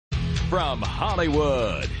From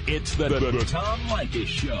Hollywood, it's the Tom Leykis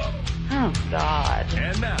Show. Oh, God.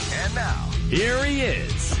 And now, here he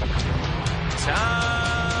is,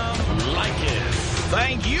 Tom Leykis.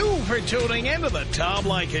 Thank you for tuning in to the Tom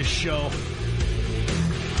Leykis Show.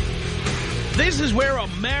 This is where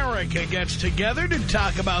America gets together to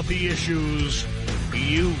talk about the issues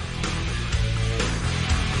you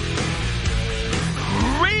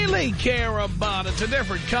really care about. It's a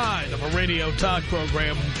different kind of a radio talk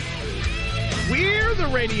program. We're the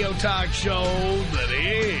radio talk show that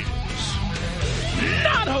is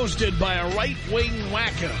not hosted by a right-wing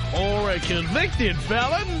wacko or a convicted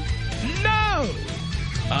felon. No!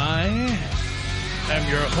 I am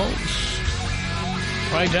your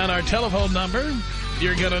host. Write down our telephone number.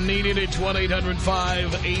 You're going to need it. It's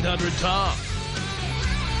 1-800-5800-TOM.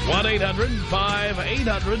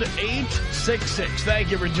 1-800-5800-866.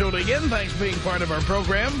 Thank you for tuning in. Thanks for being part of our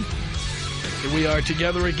program. Here we are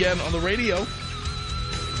together again on the radio.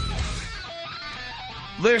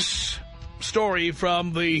 This story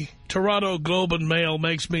from the Toronto Globe and Mail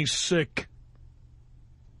makes me sick.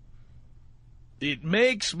 It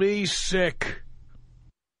makes me sick.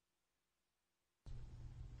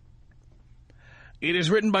 It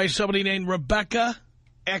is written by somebody named Rebecca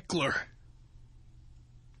Eckler.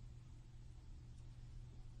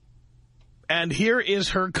 And here is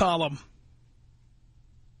her column.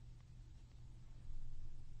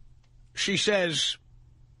 She says,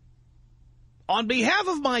 on behalf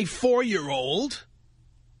of my 4-year-old,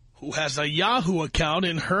 who has a Yahoo account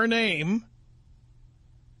in her name,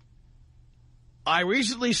 I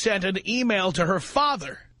recently sent an email to her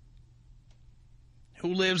father,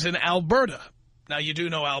 who lives in Alberta. Now, you do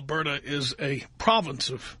know Alberta is a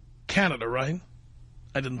province of Canada, right?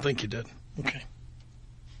 I didn't think you did. Okay.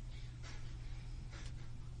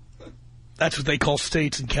 That's what they call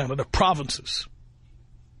states in Canada, provinces.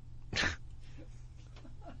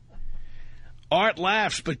 Art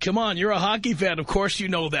laughs, but come on, you're a hockey fan. Of course you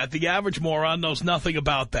know that. The average moron knows nothing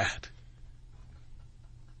about that.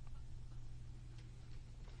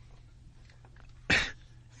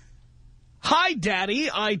 Hi, Daddy,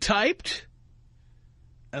 I typed,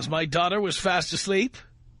 as my daughter was fast asleep.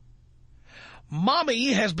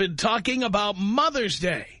 Mommy has been talking about Mother's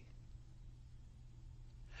Day.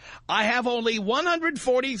 I have only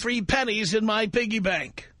 143 pennies in my piggy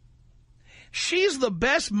bank. She's the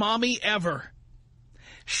best mommy ever.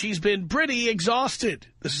 She's been pretty exhausted.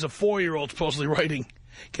 This is a 4-year-old supposedly writing.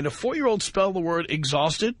 Can a 4-year-old spell the word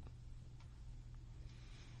exhausted?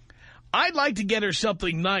 I'd like to get her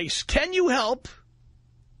something nice. Can you help?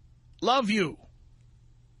 Love you.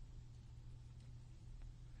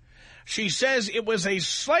 She says it was a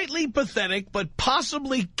slightly pathetic but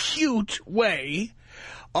possibly cute way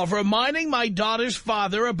of reminding my daughter's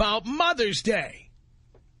father about Mother's Day.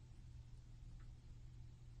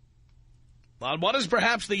 On what is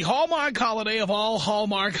perhaps the Hallmark holiday of all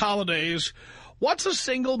Hallmark holidays, what's a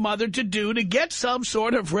single mother to do to get some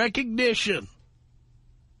sort of recognition?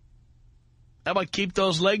 How about keep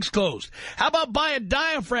those legs closed? How about buy a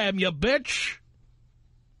diaphragm, you bitch?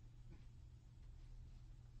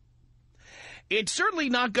 It's certainly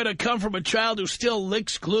not going to come from a child who still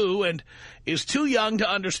licks glue and is too young to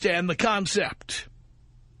understand the concept.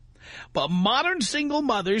 But modern single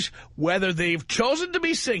mothers, whether they've chosen to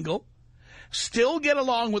be single, still get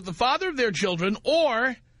along with the father of their children,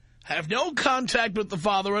 or have no contact with the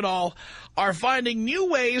father at all, are finding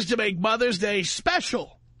new ways to make Mother's Day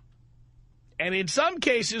special. And in some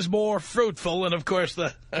cases, more fruitful. And, of course,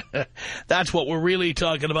 that's what we're really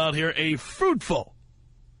talking about here, a fruitful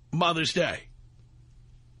Mother's Day.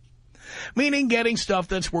 Meaning getting stuff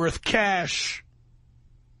that's worth cash.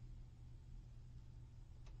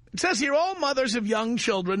 It says here, all mothers of young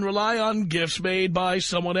children rely on gifts made by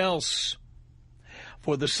someone else.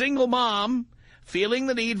 For the single mom, feeling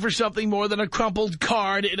the need for something more than a crumpled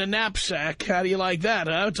card in a knapsack. How do you like that,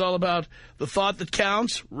 huh? It's all about the thought that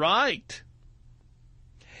counts. Right.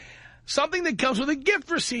 Something that comes with a gift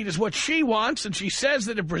receipt is what she wants, and she says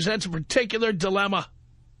that it presents a particular dilemma.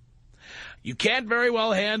 You can't very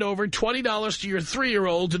well hand over $20 to your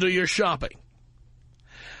 3-year-old to do your shopping.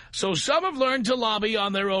 So some have learned to lobby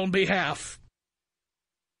on their own behalf.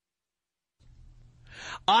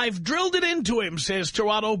 I've drilled it into him, says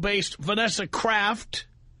Toronto-based Vanessa Kraft,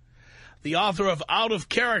 the author of Out of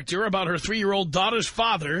Character, about her 3-year-old daughter's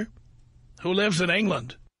father, who lives in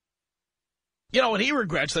England. You know, and he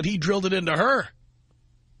regrets that he drilled it into her.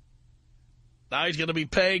 Now he's going to be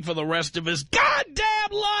paying for the rest of his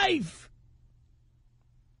goddamn life.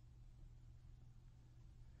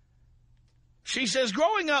 She says,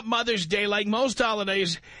 growing up, Mother's Day, like most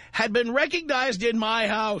holidays, had been recognized in my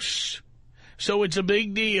house. So it's a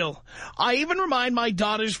big deal. I even remind my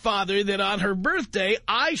daughter's father that on her birthday,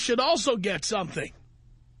 I should also get something.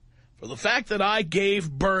 For the fact that I gave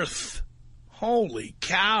birth. Holy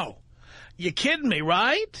cow. You kidding me,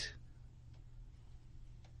 right?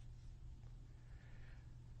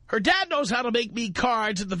 Her dad knows how to make me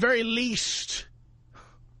cards at the very least.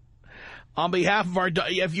 On behalf of our...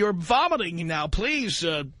 If you're vomiting now, please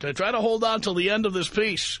try to hold on till the end of this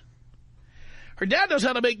piece. Her dad knows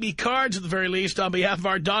how to make me cards at the very least. On behalf of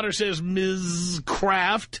our daughter, says Ms.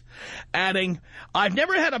 Kraft, adding, I've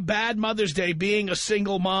never had a bad Mother's Day being a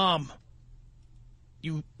single mom.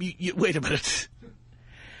 You wait a minute.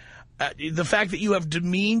 The fact that you have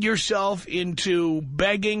demeaned yourself into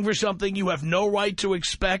begging for something you have no right to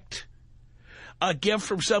expect, a gift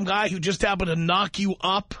from some guy who just happened to knock you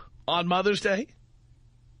up on Mother's Day?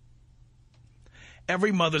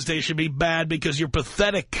 Every Mother's Day should be bad because you're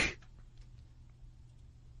pathetic.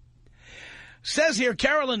 Says here,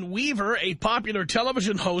 Carolyn Weaver, a popular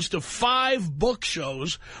television host of 5 book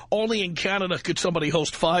shows. Only in Canada could somebody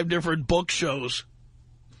host 5 different book shows.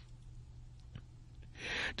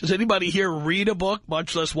 Does anybody here read a book,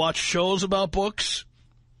 much less watch shows about books?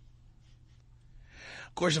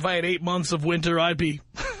 Of course, if I had 8 months of winter, I'd be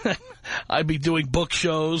doing book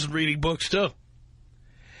shows and reading books, too.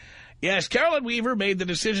 Yes, Carolyn Weaver made the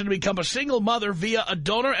decision to become a single mother via a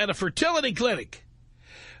donor at a fertility clinic.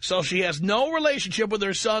 So she has no relationship with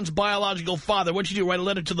her son's biological father. What'd you do, write a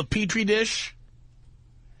letter to the Petri dish?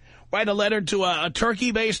 Write a letter to a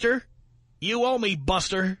turkey baster? You owe me,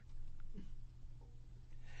 Buster.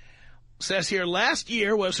 Says here, last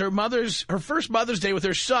year was her first Mother's Day with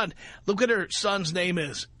her son. Look what her son's name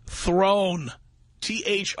is. Throne.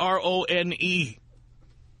 Throne.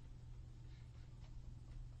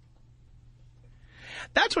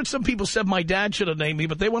 That's what some people said my dad should have named me,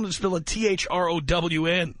 but they wanted to spell it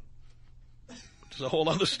Thrown. Which is a whole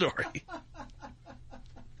other story.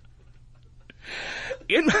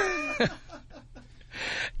 In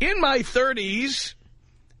my 30s,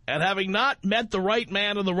 and having not met the right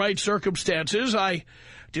man in the right circumstances, I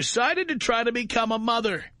decided to try to become a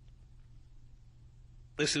mother.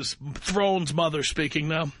 This is Throne's mother speaking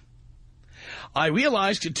now. I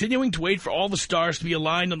realized continuing to wait for all the stars to be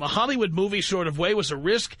aligned in the Hollywood movie sort of way was a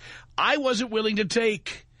risk I wasn't willing to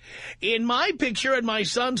take. In my picture and my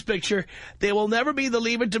son's picture, there will never be the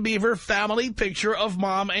Leave It to Beaver family picture of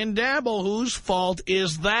Mom and Dad. Well, whose fault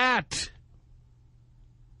is that?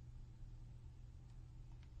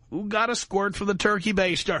 Who got a squirt for the turkey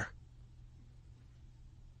baster?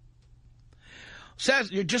 Says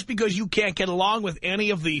just because you can't get along with any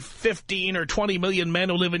of the 15 or 20 million men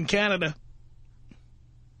who live in Canada,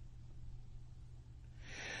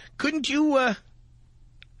 couldn't you,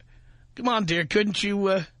 come on, dear, couldn't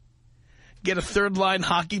you get a third-line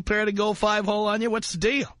hockey player to go 5-hole on you? What's the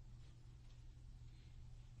deal?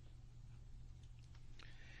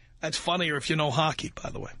 That's funnier if you know hockey,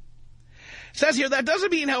 by the way. Says here, that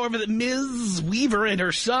doesn't mean, however, that Ms. Weaver and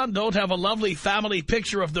her son don't have a lovely family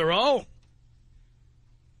picture of their own.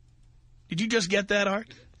 Did you just get that,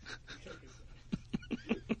 Art?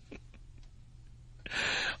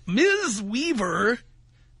 Ms. Weaver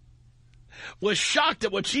was shocked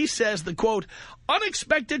at what she says the, quote,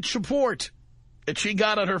 unexpected support that she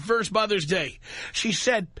got on her first Mother's Day. She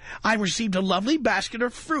said, I received a lovely basket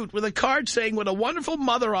of fruit with a card saying what a wonderful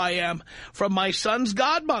mother I am from my son's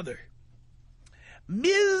godmother.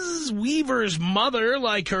 Ms. Weaver's mother,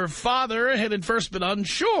 like her father, had at first been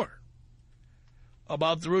unsure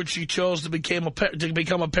about the route she chose to become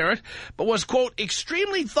a parent, but was, quote,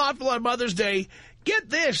 extremely thoughtful on Mother's Day. Get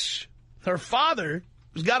this, her father,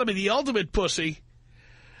 who's got to be the ultimate pussy,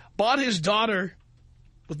 bought his daughter,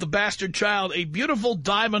 with the bastard child, a beautiful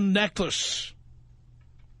diamond necklace.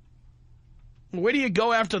 Where do you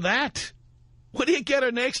go after that? What do you get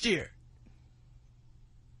her next year?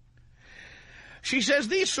 She says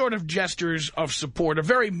these sort of gestures of support are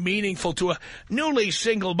very meaningful to a newly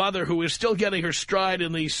single mother who is still getting her stride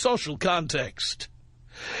in the social context.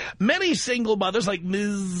 Many single mothers like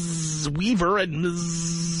Ms. Weaver and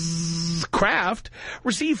Ms. Kraft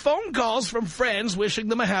receive phone calls from friends wishing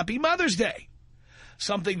them a happy Mother's Day,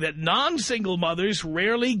 something that non-single mothers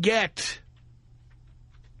rarely get.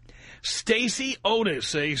 Stacy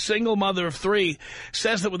Otis, a single mother of 3,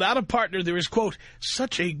 says that without a partner there is, quote,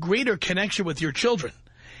 such a greater connection with your children,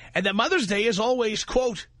 and that Mother's Day is always,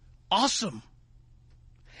 quote, awesome.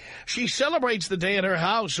 She celebrates the day at her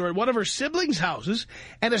house or at one of her siblings' houses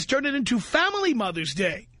and has turned it into Family Mother's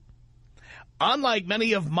Day. Unlike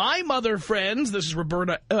many of my mother friends, this is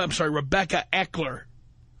Rebecca Eckler,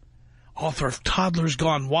 author of Toddlers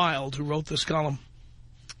Gone Wild, who wrote this column.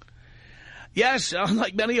 Yes,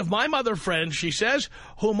 unlike many of my mother friends, she says,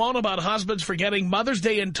 who moan about husbands forgetting Mother's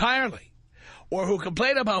Day entirely, or who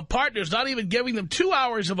complain about partners not even giving them 2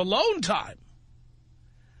 hours of alone time.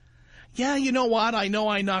 Yeah, you know what? I know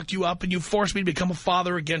I knocked you up and you forced me to become a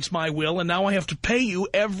father against my will, and now I have to pay you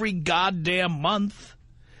every goddamn month.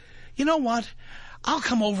 You know what? I'll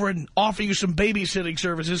come over and offer you some babysitting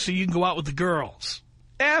services so you can go out with the girls.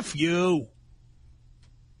 F you.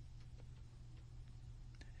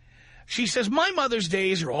 She says, my Mother's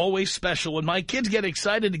Days are always special. When my kids get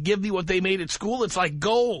excited to give me what they made at school, it's like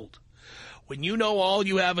gold. When you know all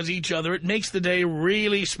you have is each other, it makes the day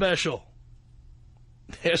really special.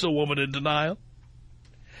 There's a woman in denial.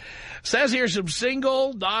 Says here some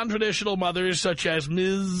single, non-traditional mothers, such as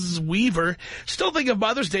Ms. Weaver, still think of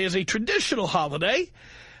Mother's Day as a traditional holiday,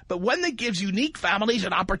 but one that gives unique families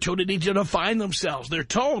an opportunity to define themselves, their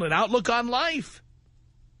tone and outlook on life.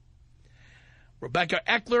 Rebecca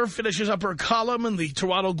Eckler finishes up her column in the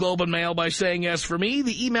Toronto Globe and Mail by saying, as for me,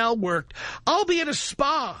 the email worked. I'll be at a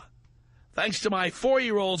spa, thanks to my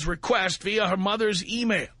 4-year-old's request via her mother's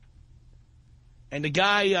email. And the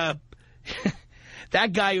guy,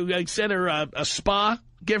 that guy who sent her a spa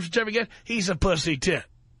gift certificate, he's a pussy tit.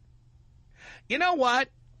 You know what?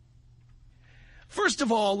 First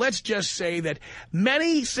of all, let's just say that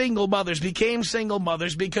many single mothers became single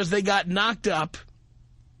mothers because they got knocked up,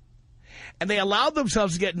 and they allowed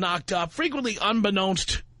themselves to get knocked up, frequently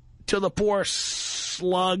unbeknownst to the poor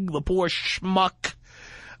slug, the poor schmuck,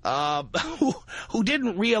 who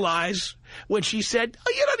didn't realize when she said,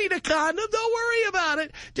 oh, you don't need a condom, don't worry about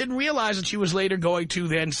it. Didn't realize that she was later going to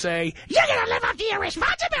then say, you're going to live up to your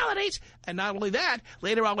responsibilities. And not only that,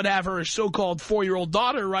 later on would have her so-called 4-year-old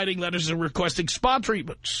daughter writing letters and requesting spa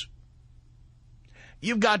treatments.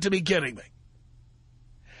 You've got to be kidding me.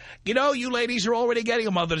 You know, you ladies are already getting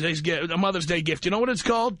a Mother's Day gift. You know what it's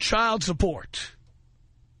called? Child support.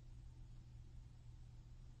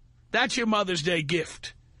 That's your Mother's Day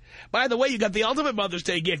gift. By the way, you got the ultimate Mother's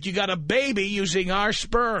Day gift. You got a baby using our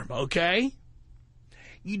sperm, okay?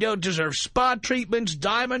 You don't deserve spa treatments,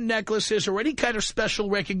 diamond necklaces, or any kind of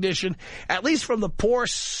special recognition, at least from the poor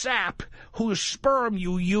sap whose sperm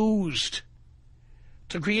you used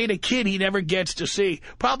to create a kid he never gets to see,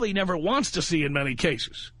 probably never wants to see in many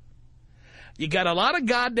cases. You got a lot of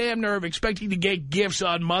goddamn nerve expecting to get gifts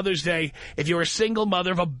on Mother's Day if you're a single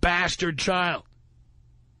mother of a bastard child.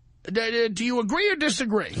 Do you agree or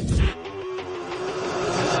disagree?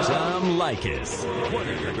 Tom Leykis.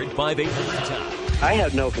 1-800-5800-TOM. I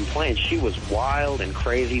have no complaints. She was wild and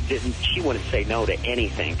crazy. She wouldn't say no to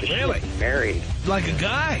anything because Really? she was married. Like a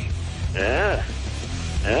guy. Yeah.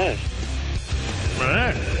 Yeah.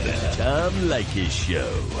 The Tom Leykis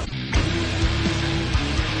Show.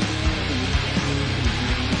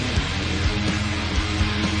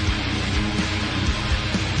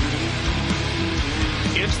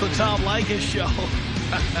 It's the Tom Leykis Show.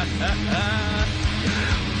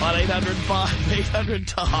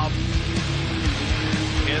 1-800-5800-TOM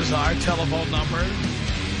is our telephone number.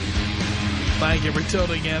 Thank you for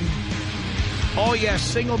tuning in. Oh, yes,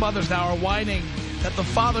 single mothers now are whining that the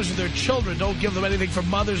fathers of their children don't give them anything for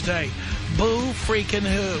Mother's Day. Boo freaking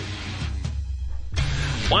who.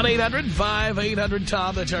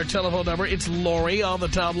 1-800-5800-TOM, that's our telephone number. It's Lori on the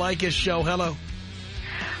Tom Leykis Show. Hello.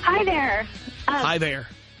 Hi there. Hi there.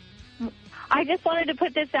 I just wanted to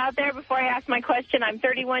put this out there before I ask my question. I'm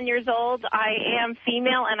 31 years old. I am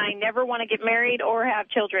female, and I never want to get married or have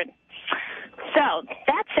children. So,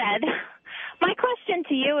 that said, my question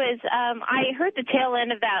to you is, I heard the tail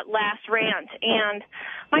end of that last rant, and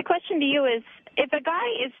my question to you is, if a guy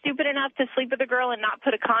is stupid enough to sleep with a girl and not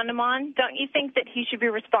put a condom on, don't you think that he should be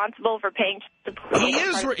responsible for paying support?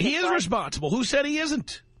 He is responsible. Who said he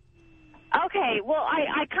isn't? Okay, well,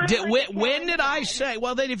 I kind of... When did I say?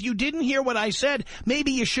 Well, then, if you didn't hear what I said,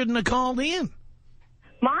 maybe you shouldn't have called in.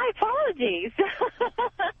 My apologies.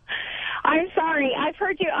 I'm sorry. I've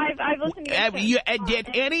heard you. I've listened to you.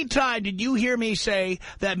 At any time, did you hear me say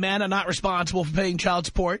that men are not responsible for paying child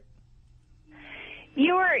support?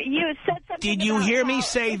 You said something. Did you hear me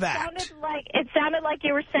say that? It sounded like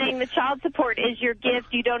you were saying the child support is your gift.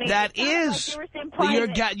 You don't. That is.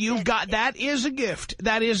 That is a gift.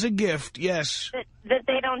 That is a gift. Yes. that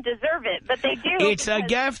they don't deserve it, but they do. It's a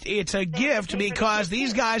gift. It's a gift because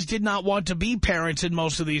these guys did not want to be parents in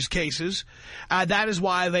most of these cases. That is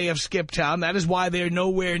why they have skipped town. That is why they're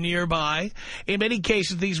nowhere nearby. In many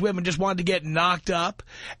cases, these women just wanted to get knocked up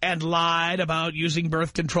and lied about using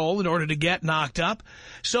birth control in order to get knocked up.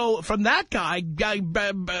 So from that guy,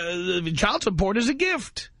 child support is a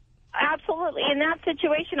gift. Absolutely. In that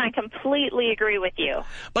situation, I completely agree with you.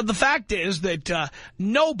 But the fact is that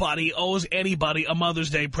nobody owes anybody a Mother's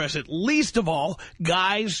Day present, least of all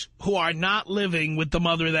guys who are not living with the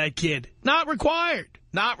mother of that kid. Not required.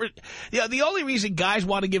 The only reason guys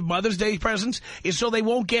want to give Mother's Day presents is so they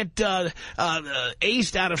won't get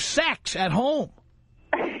aced out of sex at home.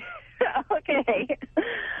 Okay.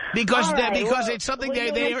 Because it's something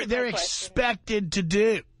they're expected to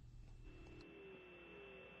do.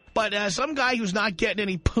 But some guy who's not getting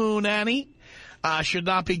any poonanny should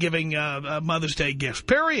not be giving Mother's Day gifts,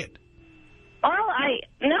 period. Well, I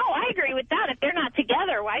agree with that. If they're not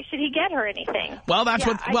together, why should he get her anything? Well,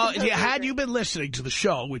 had you been listening to the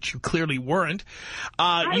show, which you clearly weren't,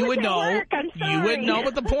 you would know. You would know.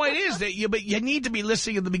 But the point is that you need to be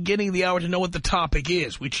listening at the beginning of the hour to know what the topic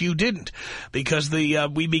is, which you didn't, because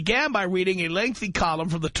we began by reading a lengthy column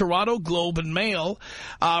from the Toronto Globe and Mail,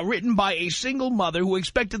 written by a single mother who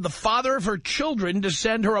expected the father of her children to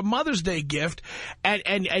send her a Mother's Day gift,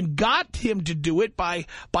 and got him to do it by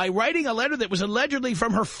writing a letter that was allegedly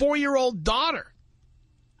from her 4-year-old daughter.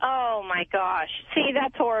 Oh, my gosh. See,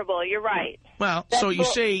 that's horrible. You're right. Well, so you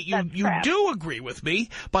say you do agree with me,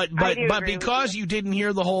 but because you didn't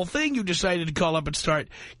hear the whole thing, you decided to call up and start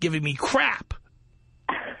giving me crap.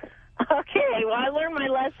 Okay, well, I learned my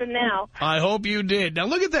lesson now. I hope you did. Now,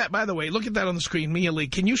 look at that, by the way. Look at that on the screen. Mia Lee,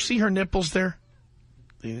 can you see her nipples there?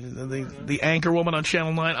 The anchor woman on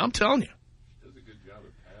Channel 9? I'm telling you.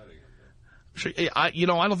 I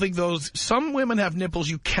don't think some women have nipples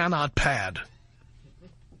you cannot pad.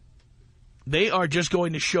 They are just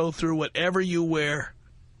going to show through whatever you wear.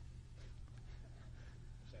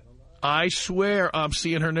 I swear I'm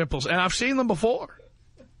seeing her nipples, and I've seen them before.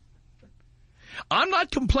 I'm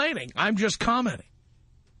not complaining. I'm just commenting.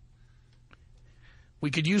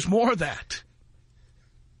 We could use more of that.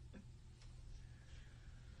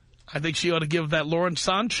 I think she ought to give that Lauren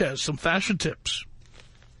Sanchez some fashion tips.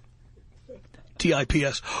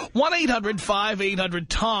 TIPS.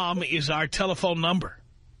 1-800-5800-TOM is our telephone number.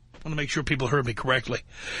 I want to make sure people heard me correctly.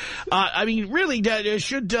 Really,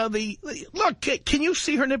 look, can you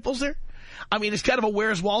see her nipples there? I mean, it's kind of a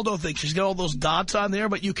Where's Waldo thing. She's got all those dots on there,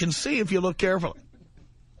 but you can see if you look carefully.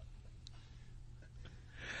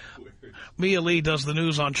 Mia Lee does the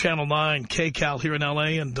news on Channel 9, KCAL here in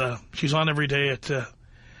L.A., and she's on every day at,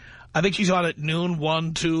 I think she's on at noon,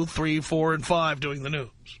 1, 2, 3, 4, and 5 doing the news.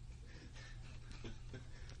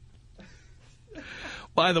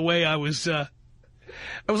 By the way, I was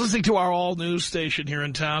listening to our all-news station here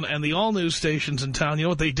in town, and the all-news stations in town, you know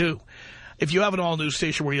what they do? If you have an all-news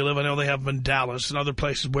station where you live, I know they have them in Dallas and other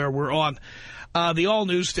places where we're on, the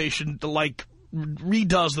all-news station,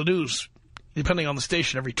 redoes the news, depending on the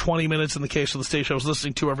station, every 20 minutes. In the case of the station I was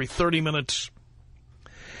listening to, every 30 minutes.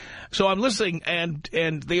 So I'm listening, and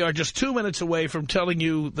they are just 2 minutes away from telling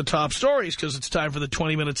you the top stories because it's time for the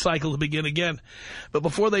 20-minute cycle to begin again. But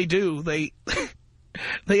before they do, they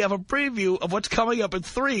have a preview of what's coming up at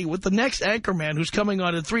 3 with the next anchorman who's coming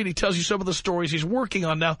on at 3, and he tells you some of the stories he's working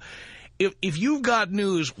on. Now, if you've got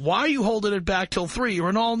news, why are you holding it back till 3? You're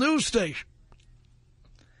an all-news station.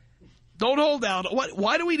 Don't hold out.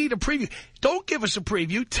 Why do we need a preview? Don't give us a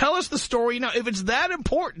preview. Tell us the story now. If it's that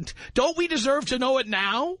important, don't we deserve to know it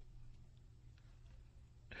now?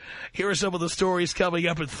 Here are some of the stories coming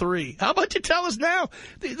up at 3. How about you tell us now?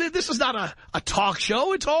 This is not a talk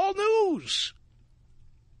show. It's all news.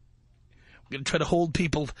 I'm going to try to hold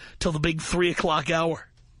people till the big 3 o'clock hour.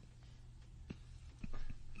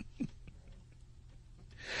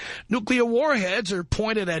 Nuclear warheads are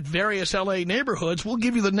pointed at various L.A. neighborhoods. We'll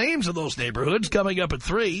give you the names of those neighborhoods coming up at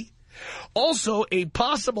 3. Also, a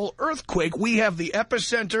possible earthquake. We have the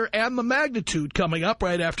epicenter and the magnitude coming up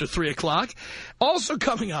right after 3 o'clock. Also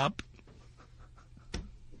coming up,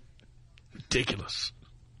 ridiculous.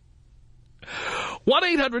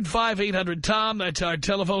 1-800-5800-TOM. That's our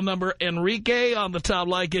telephone number. Enrique on the Tom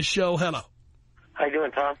Leykis show. Hello. How you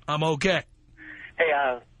doing, Tom? I'm okay. Hey,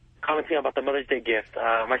 commenting about the Mother's Day gift.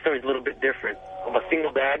 My story's a little bit different. I'm a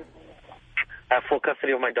single dad. I have full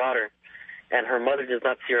custody of my daughter, and her mother does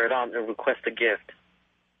not see her at all and requests a gift.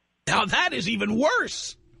 Now, that is even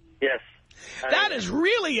worse. Yes. That is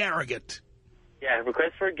really arrogant. Yeah,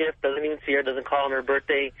 requests for a gift, doesn't even see her, doesn't call on her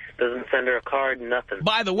birthday, doesn't send her a card, nothing.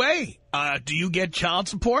 By the way, do you get child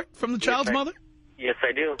support from the child's mother? Yes,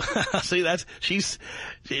 I do. See,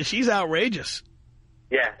 she's outrageous.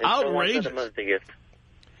 Yeah. It's Outrageous. The Mother's Day gift.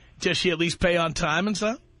 Does she at least pay on time and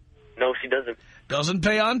stuff? No, she doesn't. Doesn't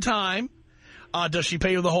pay on time. Does she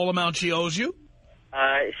pay you the whole amount she owes you?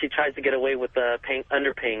 She tries to get away with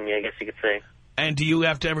underpaying me, I guess you could say. And do you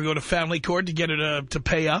have to ever go to family court to get her to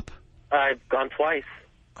pay up? I've gone twice.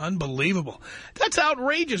 Unbelievable. That's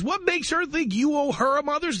outrageous. What makes her think you owe her a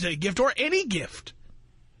Mother's Day gift or any gift?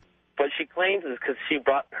 What she claims is because she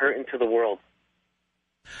brought her into the world.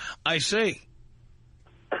 I see.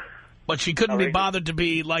 But she couldn't be bothered to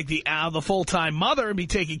be like the full-time mother and be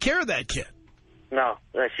taking care of that kid. No,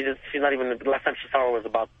 she's not even. The last time she saw her was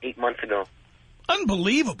about 8 months ago.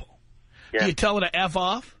 Unbelievable. Yeah. Do you tell her to F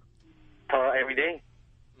off? Tell her every day.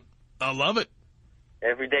 I love it.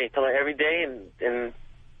 Every day. Tell her every day, and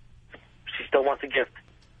she still wants a gift.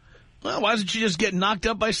 Well, why doesn't she just get knocked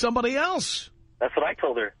up by somebody else? That's what I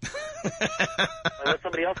told her. Let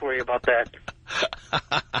somebody else worry about that.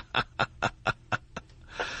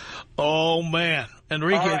 Oh, man.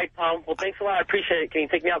 Enrique. All right, Tom. Well, thanks a lot. I appreciate it. Can you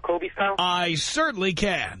take me out Kobe style? I certainly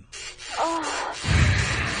can.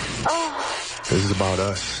 This is about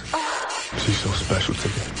us. She's so special to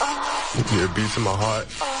me. Yeah, it beats in my heart.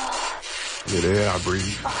 Yeah, the air I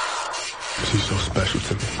breathe. She's so special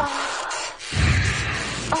to me.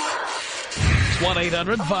 It's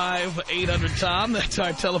 1-800-5800-TOM. That's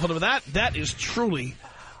our telephone number. That is truly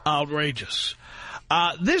outrageous.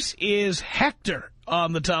 This is Hector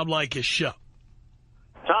on the Tom Leykis show.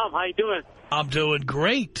 Tom, how you doing? I'm doing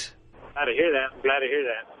great. Glad to hear that. Glad to hear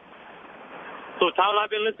that. So, Tom, I've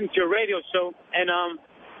been listening to your radio show, and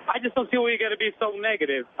I just don't see why you got to be so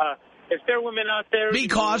negative. If there are women out there...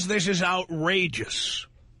 Because this is outrageous.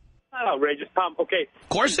 Not outrageous, Tom. Okay. Of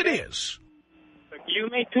course it is. You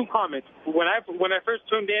made two comments. When I first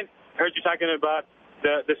tuned in, I heard you talking about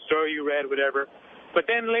the story you read, whatever. But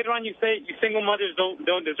then later on you say you single mothers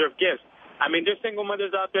don't deserve gifts. I mean, there's single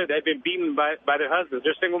mothers out there that have been beaten by their husbands.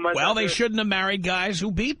 There's single mothers. Well, they shouldn't have married guys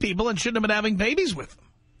who beat people and shouldn't have been having babies with them.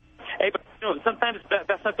 Hey, but sometimes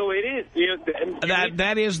that's not the way it is.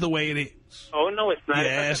 That is the way it is. Oh, no, it's not.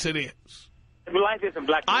 Yes, it is. Life isn't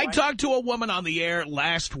black and white. I talked to a woman on the air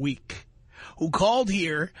last week who called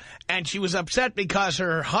here, and she was upset because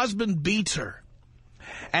her husband beats her.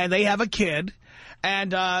 And they have a kid,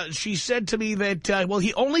 and she said to me that, well,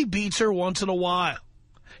 he only beats her once in a while.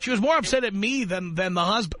 She was more upset at me than the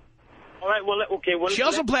husband. All right, well, okay. Well, she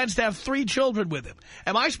also plans to have 3 children with him.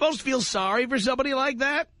 Am I supposed to feel sorry for somebody like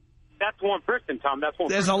that? That's one person, Tom. That's one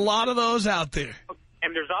There's person. a lot of those out there.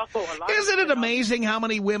 And there's also a lot Isn't it amazing how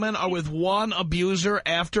many women are with one abuser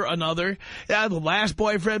after another? Yeah, the last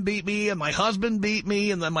boyfriend beat me, and my husband beat me,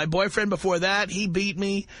 and then my boyfriend before that, he beat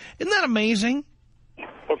me. Isn't that amazing?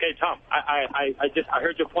 Okay, Tom, I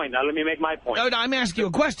heard your point. Now let me make my point. No, I'm asking you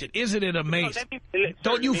a question. Isn't it amazing?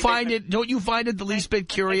 Don't you find it the least bit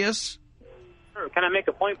curious? Can I make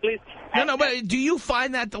a point, please? No, but do you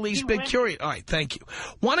find that the least bit curious? All right, thank you.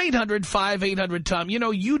 1-800-5800-TOM. You know,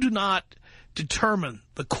 you do not determine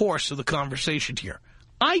the course of the conversation here.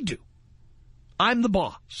 I do. I'm the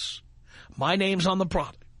boss. My name's on the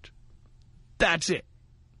product. That's it.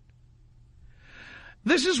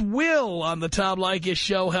 This is Will on the Tom Leykis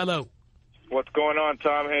show. Hello. What's going on,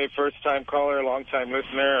 Tom? Hey, first-time caller, long-time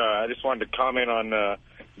listener. I just wanted to comment on the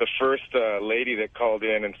first lady that called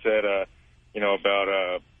in and said,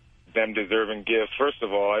 about them deserving gifts. First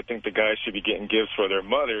of all, I think the guys should be getting gifts for their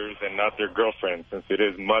mothers and not their girlfriends, since it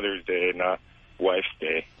is Mother's Day, not Wife's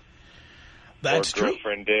Day. That's true.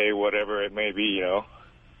 Girlfriend Day, whatever it may be,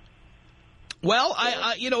 Well,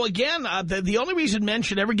 again, the only reason men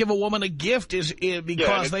should ever give a woman a gift is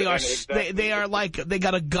because they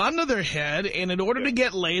got a gun to their head, and in order to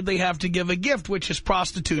get laid, they have to give a gift, which is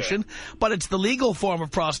prostitution. Yeah. But it's the legal form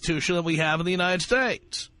of prostitution that we have in the United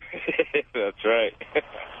States. That's right.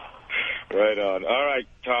 Right on. All right,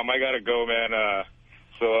 Tom, I got to go, man.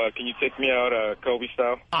 So can you take me out Kobe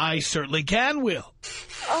style? I certainly can, Will.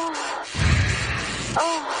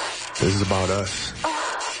 This is about us.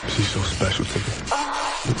 She's so special to me.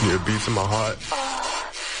 Yeah, it beats in my heart.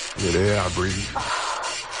 Yeah, the air I breathe.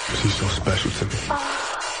 She's so special to me.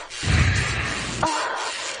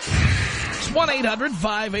 It's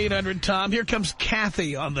 1-800-5800-TOM. Here comes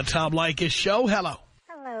Kathy on the Tom Leykis show. Hello.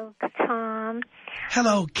 Hello, Tom.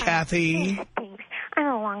 Hello, Kathy. Thanks. I'm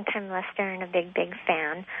a long-time listener and a big, big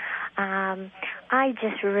fan. I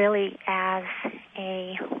just really, as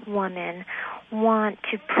a woman, want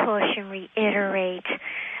to push and reiterate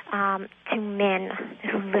to men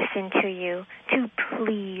who listen to you to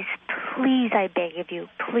please, I beg of you,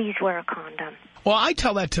 please wear a condom. Well, I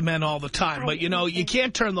tell that to men all the time, but, you know, you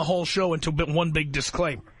can't turn the whole show into one big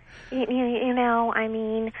disclaimer. You know, I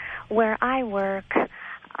mean, where I work,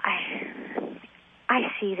 I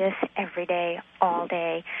see this every day, all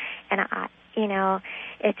day, and you know,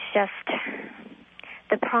 it's just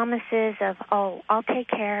the promises of, oh, I'll take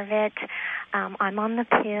care of it, I'm on the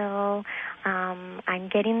pill, I'm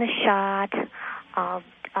getting the shot, I'll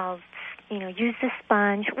you know, use the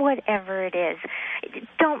sponge, whatever it is.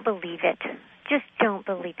 Don't believe it. Just don't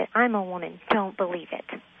believe it. I'm a woman. Don't believe it.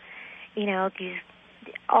 You know,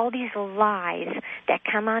 all these lies that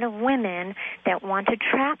come out of women that want to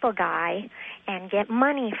trap a guy and get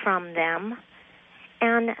money from them,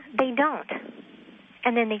 and they don't.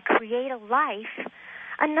 And then they create a life,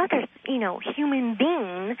 another, you know, human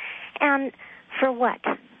being, and for what?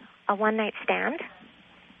 A one-night stand?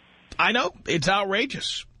 I know. It's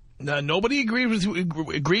outrageous. Nobody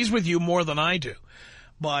agrees with you more than I do.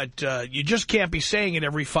 But you just can't be saying it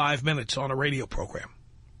every 5 minutes on a radio program.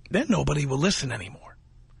 Then nobody will listen anymore.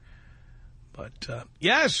 But,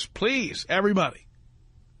 yes, please, everybody.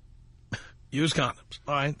 Use condoms.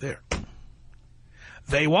 All right, there.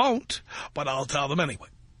 They won't, but I'll tell them anyway.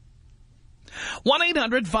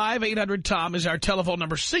 1-800-5800-TOM is our telephone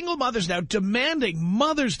number. Single mothers now demanding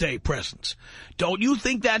Mother's Day presents. Don't you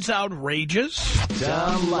think that's outrageous?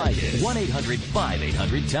 Tom Leykis.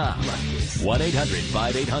 1-800-5800-TOM.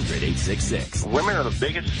 1-800-5800-866. Women are the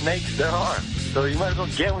biggest snakes there are. So you might as well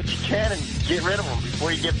get what you can and get rid of them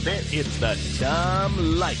before you get bit. It's the Tom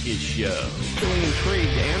Leykis Show. Feeling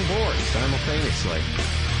intrigued and bored simultaneously.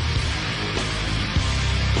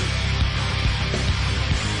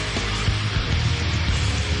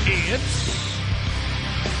 It's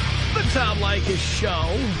the Tom Leykis Show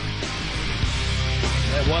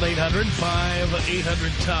at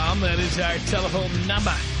 1-800-5800-TOM. That is our telephone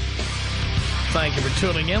number. Thank you for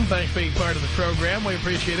tuning in. Thanks for being part of the program. We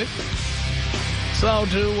appreciate it. So,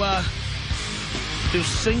 do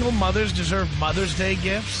single mothers deserve Mother's Day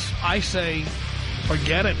gifts? I say,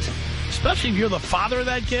 forget it. Especially if you're the father of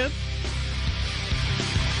that kid.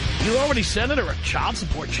 You already sent her a child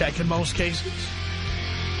support check in most cases.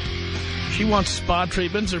 She wants spa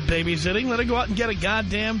treatments or babysitting. Let her go out and get a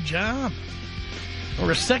goddamn job. Or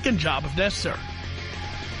a second job if necessary.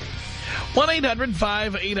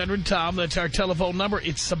 1-800-5800-TOM. That's our telephone number.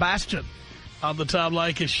 It's Sebastian on the Tom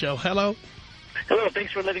Leykis Show. Hello. Hello.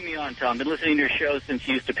 Thanks for letting me on, Tom. Been listening to your show since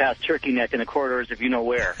you used to pass turkey neck in the corridors of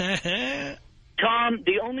you-know-where. Tom,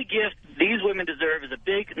 the only gift these women deserve is a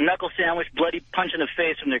big knuckle sandwich, bloody punch in the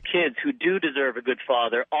face from their kids who do deserve a good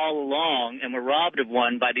father all along and were robbed of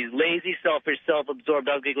one by these lazy, selfish, self-absorbed,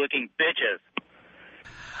 ugly-looking bitches.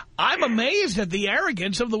 I'm amazed at the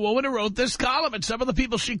arrogance of the woman who wrote this column and some of the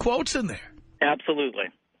people she quotes in there. Absolutely.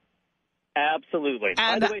 Absolutely.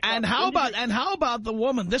 And, way, Tom, how about the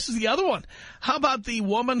woman? This is the other one. How about the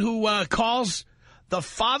woman who calls the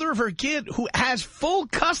father of her kid who has full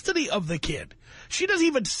custody of the kid? She doesn't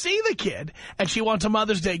even see the kid, and she wants a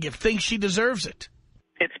Mother's Day gift, thinks she deserves it.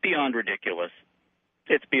 It's beyond ridiculous.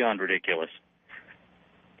 It's beyond ridiculous.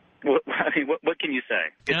 What can you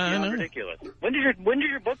say? It's beyond ridiculous. When does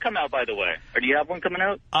your book come out, by the way? Or do you have one coming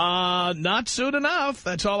out? Not soon enough.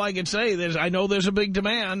 That's all I can say. I know there's a big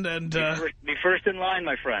demand, and be first in line,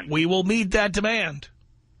 my friend. We will meet that demand.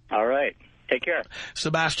 All right. Take care.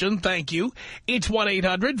 Sebastian, thank you. It's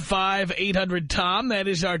 1-800-5800-TOM. That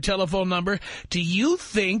is our telephone number. Do you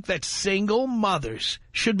think that single mothers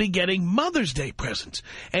should be getting Mother's Day presents?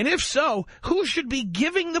 And if so, who should be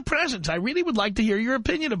giving the presents? I really would like to hear your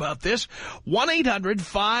opinion about this.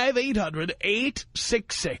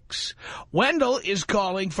 1-800-5800-866. Wendell is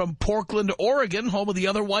calling from Portland, Oregon, home of the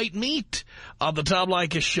other white meat on the Tom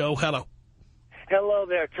Leykis Show. Hello. Hello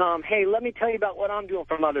there, Tom. Hey, let me tell you about what I'm doing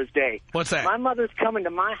for Mother's Day. What's that? My mother's coming to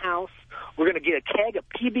my house. We're going to get a keg of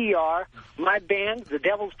PBR. My band, The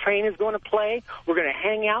Devil's Train, is going to play. We're going to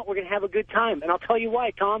hang out. We're going to have a good time. And I'll tell you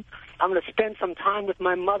why, Tom. I'm going to spend some time with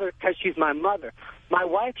my mother because she's my mother. My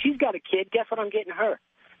wife, she's got a kid. Guess what I'm getting her?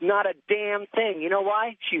 Not a damn thing. You know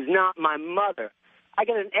why? She's not my mother. I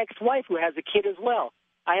got an ex-wife who has a kid as well.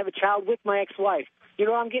 I have a child with my ex-wife. You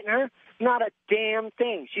know what I'm getting her? Not a damn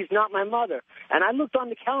thing. She's not my mother. And I looked on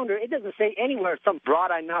the calendar. It doesn't say anywhere some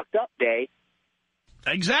broad I knocked up day.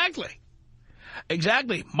 Exactly.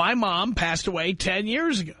 Exactly. My mom passed away 10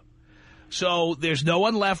 years ago. So there's no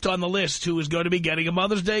one left on the list who is going to be getting a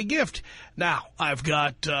Mother's Day gift. Now, I've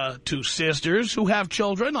got two sisters who have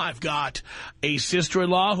children. I've got a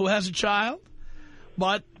sister-in-law who has a child.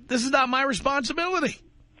 But this is not my responsibility.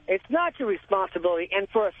 It's not your responsibility. And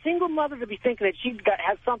for a single mother to be thinking that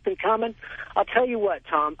has something coming, I'll tell you what,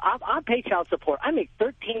 Tom, I pay child support. I make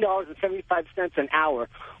 $13.75 an hour.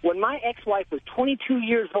 When my ex-wife was 22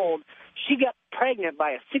 years old, she got pregnant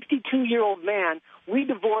by a 62-year-old man. We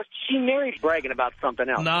divorced. She married, bragging about something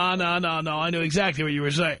else. No. I knew exactly what you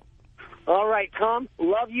were saying. All right, Tom,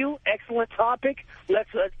 love you. Excellent topic. Let's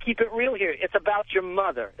keep it real here. It's about your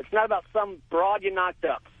mother. It's not about some broad you knocked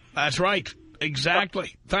up. That's right.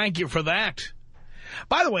 Exactly. Thank you for that.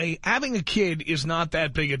 By the way, having a kid is not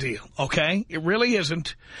that big a deal, okay? It really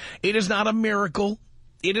isn't. It is not a miracle.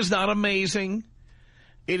 It is not amazing.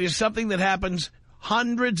 It is something that happens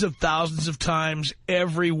hundreds of thousands of times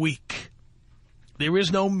every week. There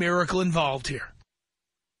is no miracle involved here.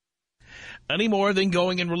 Any more than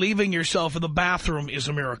going and relieving yourself in the bathroom is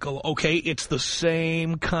a miracle, okay? It's the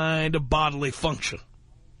same kind of bodily function.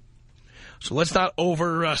 So let's not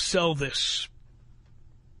oversell this.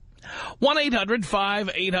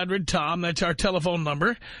 1-800-5800-TOM. That's our telephone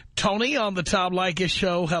number. Tony on the Tom Leykis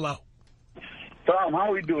Show. Hello. Tom, how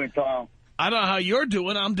are we doing, Tom? I don't know how you're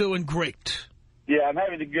doing. I'm doing great. Yeah, I'm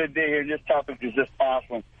having a good day here. This topic is just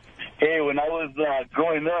awesome. Hey, when I was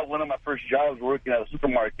growing up, one of my first jobs was working at a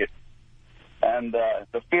supermarket. And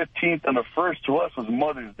the 15th and the 1st to us was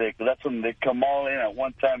Mother's Day, because that's when they come all in at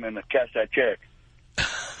one time and cash that check.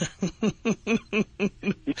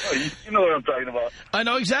 you know what I'm talking about. I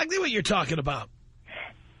know exactly what you're talking about.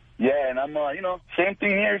 Yeah, and I'm, same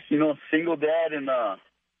thing here. Single dad,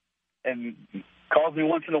 and calls me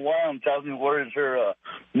once in a while and tells me where is her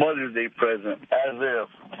Mother's Day present, as if.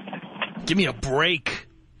 Give me a break.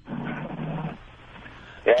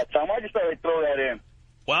 Yeah, Tom, I just thought I'd throw that in.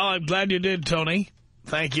 Well, I'm glad you did, Tony.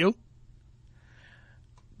 Thank you.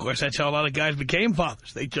 Of course, that's how a lot of guys became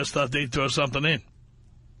fathers. They just thought they'd throw something in.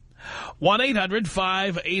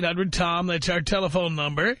 1-800-5800-TOM. That's our telephone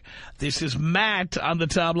number. This is Matt on the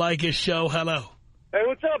Tom Leykis Show. Hello. Hey,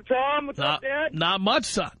 what's up, Tom? What's up, Dad? Not much,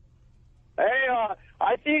 son. Hey,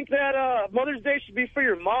 I think that Mother's Day should be for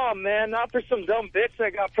your mom, man, not for some dumb bitch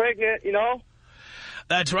that got pregnant, you know?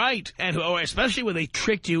 That's right. And especially when they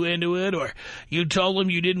tricked you into it, or you told them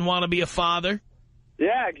you didn't want to be a father.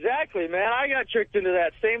 Yeah, exactly, man. I got tricked into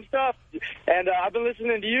that same stuff. And I've been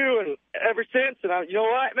listening to you and ever since. And you know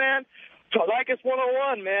what, man? Leykis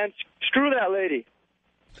 101, man. Screw that lady.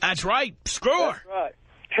 That's right. Screw her. That's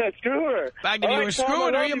right. Screw her. In fact, if you were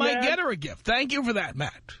screwing her, you might get her a gift. Thank you for that,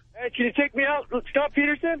 Matt. Hey, can you take me out with Scott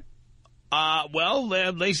Peterson? Well,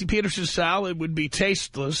 Lacey Peterson's salad would be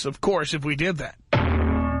tasteless, of course, if we did that.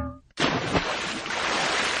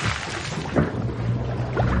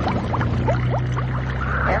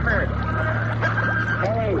 Amber.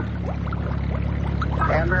 Hey.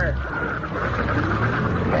 Amber.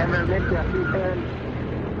 Amber, miss you.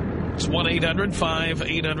 It's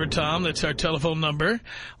 1-800-5800-TOM. That's our telephone number.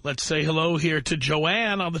 Let's say hello here to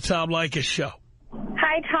Joanne on the Tom Leykis Show.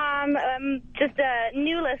 Hi, Tom. Just a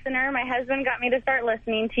new listener. My husband got me to start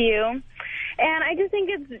listening to you. And I just think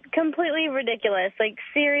it's completely ridiculous. Like,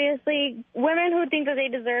 seriously, women who think that they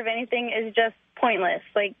deserve anything is just pointless.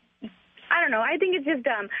 Like, I don't know. I think it's just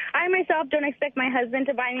dumb. I myself don't expect my husband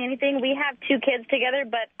to buy me anything. We have 2 kids together,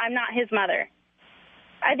 but I'm not his mother.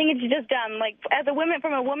 I think it's just dumb. Like,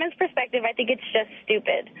 from a woman's perspective, I think it's just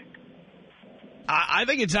stupid. I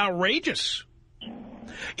think it's outrageous.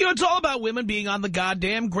 You know, it's all about women being on the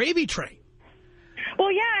goddamn gravy train.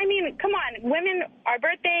 Well, yeah, I mean, come on. Women, our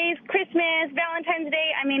birthdays, Christmas, Valentine's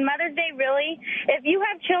Day, I mean, Mother's Day, really? If you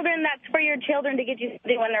have children, that's for your children to get you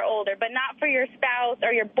something when they're older, but not for your spouse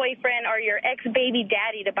or your boyfriend or your ex-baby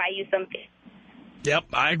daddy to buy you something. Yep,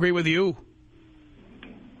 I agree with you.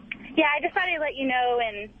 Yeah, I just thought I'd let you know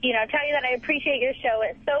and, tell you that I appreciate your show.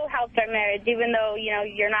 It so helps our marriage, even though,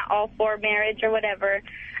 you're not all for marriage or whatever.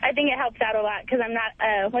 I think it helps out a lot because I'm not,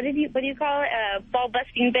 what do you call it?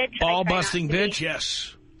 Ball-busting bitch. Ball-busting bitch,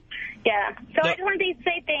 yes. Yeah. So I just wanted to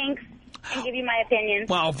say thanks and give you my opinion.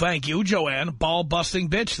 Well, thank you, Joanne. Ball-busting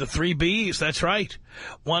bitch, the 3 Bs, that's right.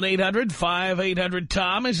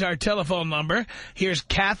 1-800-5800-TOM is our telephone number. Here's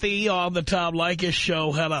Kathy on the Tom Leykis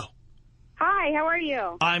Show. Hello. Hi, how are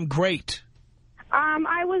you? I'm great.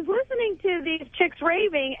 I was listening to these chicks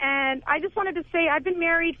raving, and I just wanted to say I've been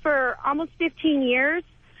married for almost 15 years,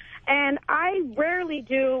 and I rarely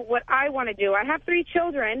do what I want to do. I have 3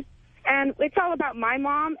 children, and it's all about my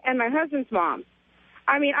mom and my husband's mom.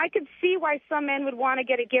 I mean, I could see why some men would want to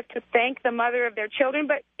get a gift to thank the mother of their children,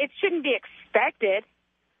 but it shouldn't be expected.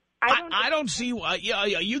 I don't see why. Yeah,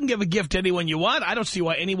 you can give a gift to anyone you want. I don't see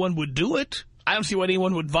why anyone would do it. I don't see why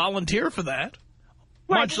anyone would volunteer for that,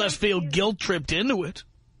 much less feel guilt-tripped into it.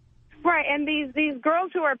 Right. Right, and these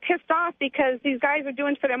girls who are pissed off because these guys are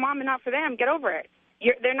doing for their mom and not for them, get over it.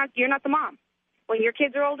 You're not the mom. When your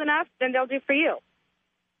kids are old enough, then they'll do for you.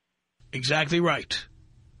 Exactly right.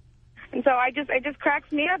 And so it just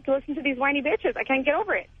cracks me up to listen to these whiny bitches. I can't get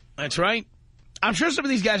over it. That's right. I'm sure some of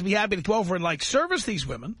these guys would be happy to come over and, like, service these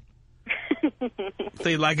women. If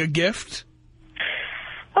they'd like a gift.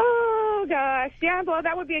 Oh, gosh. Yeah, well,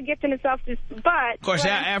 that would be a gift in itself. But of course,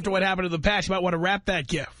 after what happened in the past, you might want to wrap that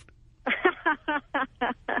gift.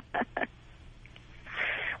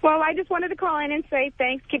 Well, I just wanted to call in and say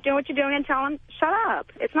thanks, keep doing what you're doing, and tell them, shut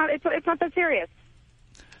up. It's not that serious.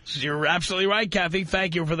 You're absolutely right, Kathy.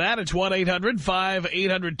 Thank you for that. It's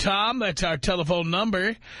 1-800-5800-TOM. That's our telephone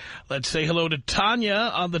number. Let's say hello to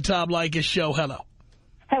Tanya on the Tom Leykis show. Hello.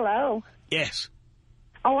 Hello. Yes.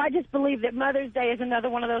 Oh, I just believe that Mother's Day is another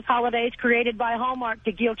one of those holidays created by Hallmark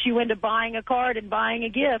to guilt you into buying a card and buying a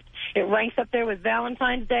gift. It ranks up there with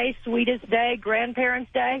Valentine's Day, Sweetest Day,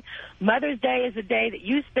 Grandparents' Day. Mother's Day is a day that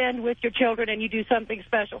you spend with your children and you do something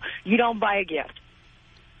special. You don't buy a gift.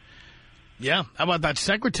 Yeah. How about that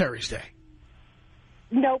Secretary's Day?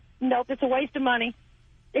 Nope. It's a waste of money.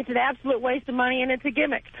 It's an absolute waste of money, and it's a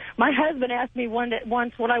gimmick. My husband asked me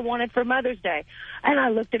once what I wanted for Mother's Day, and I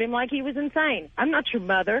looked at him like he was insane. I'm not your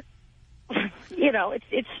mother. You know,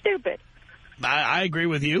 it's stupid. I agree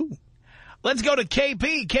with you. Let's go to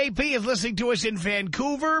KP. KP is listening to us in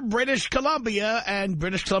Vancouver, British Columbia, and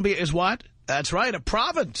British Columbia is what? That's right, a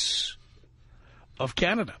province of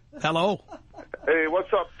Canada. Hello. Hey,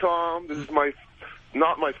 what's up, Tom? This is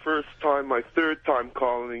not my first time, my third time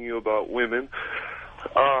calling you about women.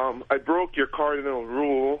 I broke your cardinal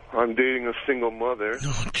rule. I'm dating a single mother.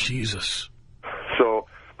 Oh, Jesus. So,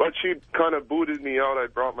 but she kind of booted me out. I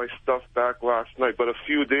brought my stuff back last night. But a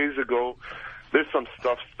few days ago, there's some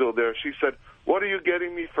stuff still there. She said, what are you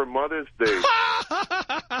getting me for Mother's Day?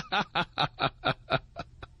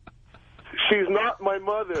 She's not my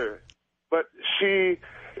mother. But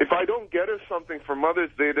if I don't get her something for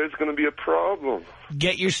Mother's Day, there's going to be a problem.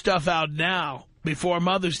 Get your stuff out now before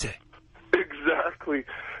Mother's Day. Exactly.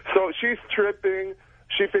 So she's tripping.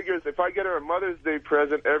 She figures if I get her a Mother's Day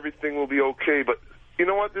present, everything will be okay. But you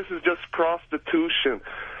know what? This is just prostitution.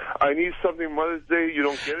 I need something Mother's Day. You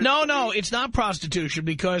don't get it? No, it's not prostitution,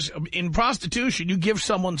 because in prostitution, you give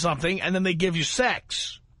someone something and then they give you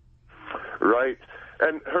sex. Right.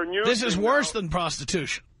 And her new This is worse than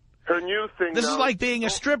prostitution. Her new thing This now is like being a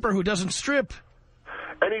stripper who doesn't strip.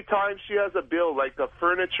 Anytime she has a bill, like a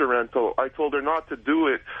furniture rental, I told her not to do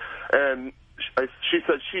it. And she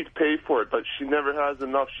said she'd pay for it, but she never has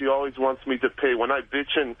enough. She always wants me to pay. When I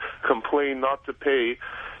bitch and complain not to pay,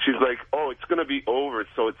 she's like, oh, it's going to be over.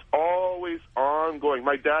 So it's always ongoing.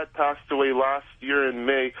 My dad passed away last year in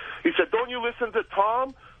May. He said, don't you listen to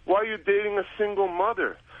Tom? Why are you dating a single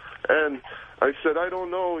mother? And I said, I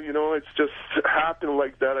don't know. You know, it's just happened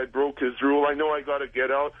like that. I broke his rule. I know I got to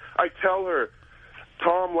get out. I tell her,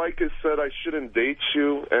 Tom Leykis said I shouldn't date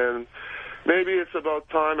you, and maybe it's about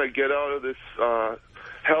time I get out of this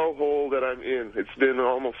hellhole that I'm in. It's been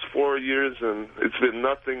almost 4 years, and it's been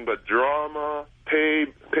nothing but drama, pay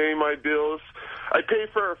my bills. I pay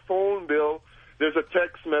for a phone bill. There's a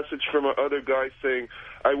text message from another guy saying,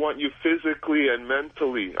 I want you physically and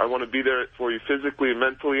mentally. I want to be there for you physically and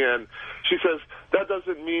mentally. And she says, that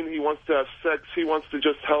doesn't mean he wants to have sex. He wants to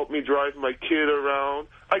just help me drive my kid around.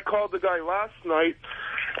 I called the guy last night,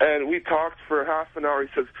 and we talked for half an hour. He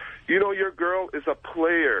says, you know, your girl is a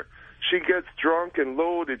player. She gets drunk and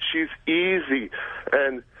loaded. She's easy.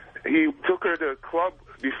 And he took her to a club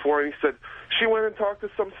before, and he said, she went and talked to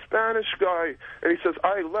some Spanish guy. And he says,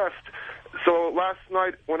 I left. So last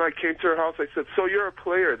night when I came to her house, I said, so you're a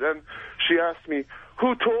player. Then she asked me,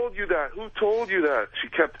 who told you that? Who told you that? She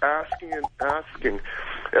kept asking and asking.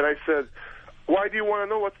 And I said, why do you want to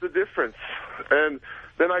know? What's the difference? And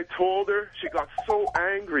then I told her. She got so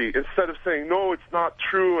angry. Instead of saying, no, it's not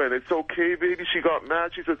true and it's okay, baby, she got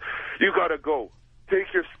mad. She said, you got to go.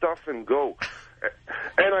 Take your stuff and go.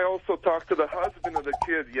 And I also talked to the husband of the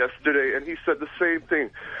kid yesterday, and he said the same thing.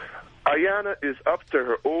 Ayana is up to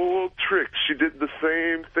her old tricks. She did the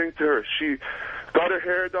same thing to her. She got her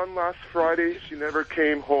hair done last Friday. She never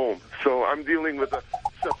came home. So I'm dealing with a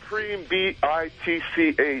supreme bitch,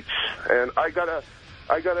 and I gotta,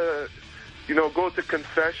 you know, go to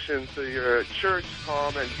confession to your church,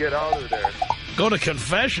 Tom, and get out of there. Go to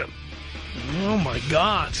confession? Oh my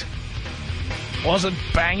God! Wasn't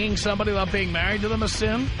banging somebody without being married to them a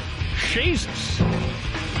sin? Jesus.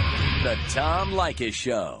 The Tom Leykis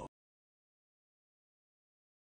Show.